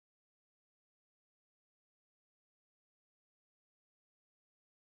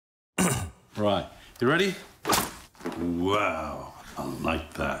Right, you ready? Wow, I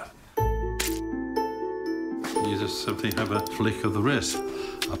like that. You just simply have a flick of the wrist,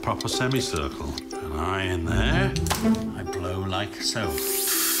 a proper semicircle. An eye in there, I blow like so.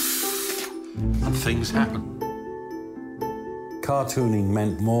 And things happen. Cartooning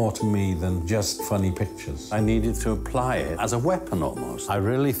meant more to me than just funny pictures. I needed to apply it as a weapon almost. I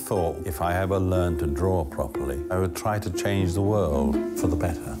really thought if I ever learned to draw properly, I would try to change the world for the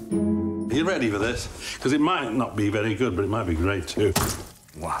better. Are you ready for this? Because it might not be very good, but it might be great too.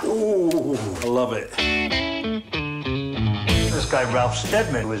 Wow. Ooh, I love it. This guy, Ralph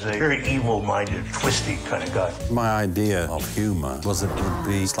Steadman, was a very evil-minded, twisty kind of guy. My idea of humor was that it would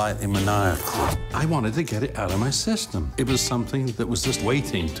be slightly maniacal. I wanted to get it out of my system. It was something that was just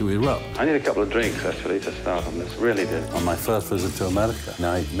waiting to erupt. I need a couple of drinks, actually, to start on this. Really did. On my first visit to America,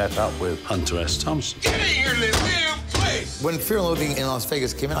 I met up with Hunter S. Thompson. Get in here, this damn place! When Fear and Loathing in Las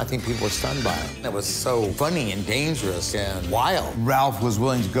Vegas came out, I think people were stunned by it. It was so funny and dangerous and wild. Ralph was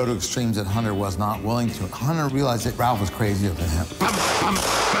willing to go to extremes that Hunter was not willing to. Hunter realized that Ralph was crazier than him.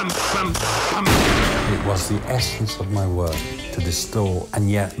 It was the essence of my work to distort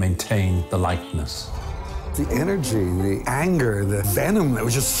and yet maintain the likeness. The energy, the anger, the venom that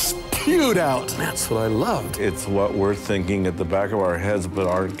was just spewed out. That's what I loved. It's what we're thinking at the back of our heads, but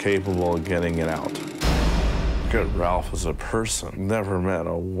aren't capable of getting it out. Look at Ralph as a person. Never met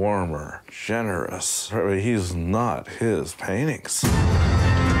a warmer, generous. He's not his paintings.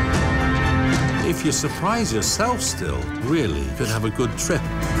 If you surprise yourself still, really, you could have a good trip.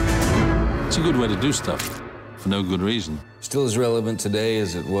 It's a good way to do stuff, for no good reason. Still as relevant today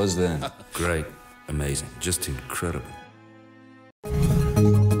as it was then. Great. Amazing. Just incredible.